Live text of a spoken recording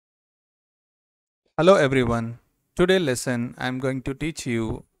Hello everyone. Today lesson I am going to teach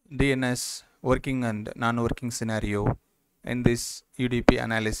you DNS working and non-working scenario in this UDP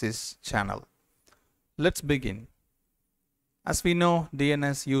analysis channel. Let's begin. As we know,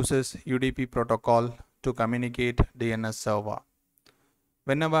 DNS uses UDP protocol to communicate DNS server.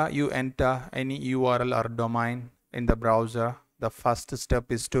 Whenever you enter any URL or domain in the browser, the first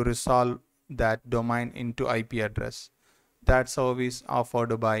step is to resolve that domain into IP address. That service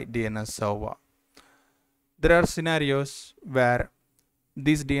offered by DNS server. There are scenarios where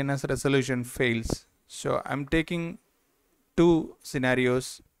this DNS resolution fails. So I'm taking two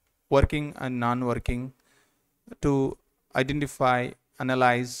scenarios, working and non-working, to identify,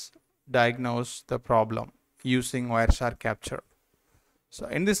 analyze, diagnose the problem using Wireshark capture. So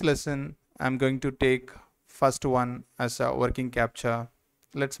in this lesson, I'm going to take first one as a working capture.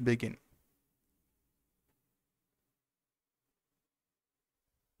 Let's begin.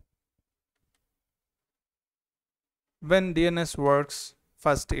 When DNS works,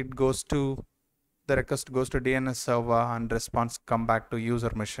 first the request goes to DNS server and response come back to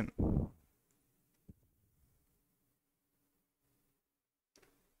user machine.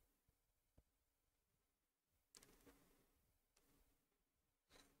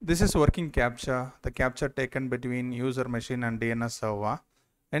 This is working capture, the capture taken between user machine and DNS server.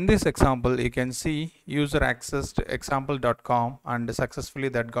 In this example, you can see user accessed example.com and successfully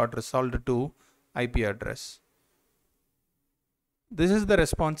that got resolved to IP address. This is the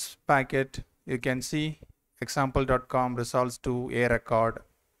response packet. You can see example.com resolves to a record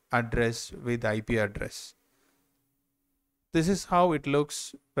address with IP address. This is how it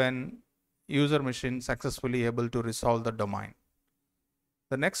looks when user machine successfully able to resolve the domain.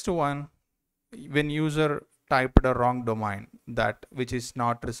 The next one, when user typed a wrong domain, that which is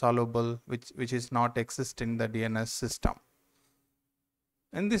not resolvable, which is not exist in the DNS system.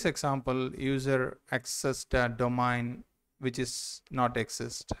 In this example, user accessed a domain which is not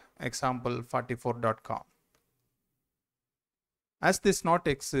exist, example44.com. As this not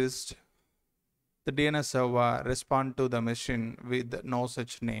exist, the DNS server respond to the machine with no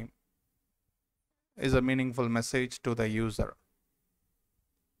such name is a meaningful message to the user.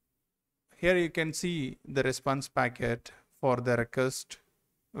 Here you can see the response packet for the request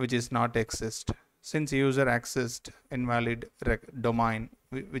which is not exist, since user accessed invalid domain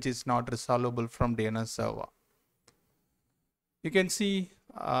which is not resolvable from DNS server. You can see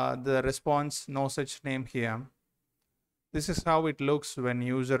the response no such name here. This is how it looks when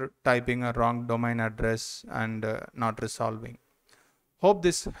user typing a wrong domain address and not resolving. Hope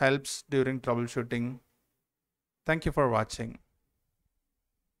this helps during troubleshooting. Thank you for watching.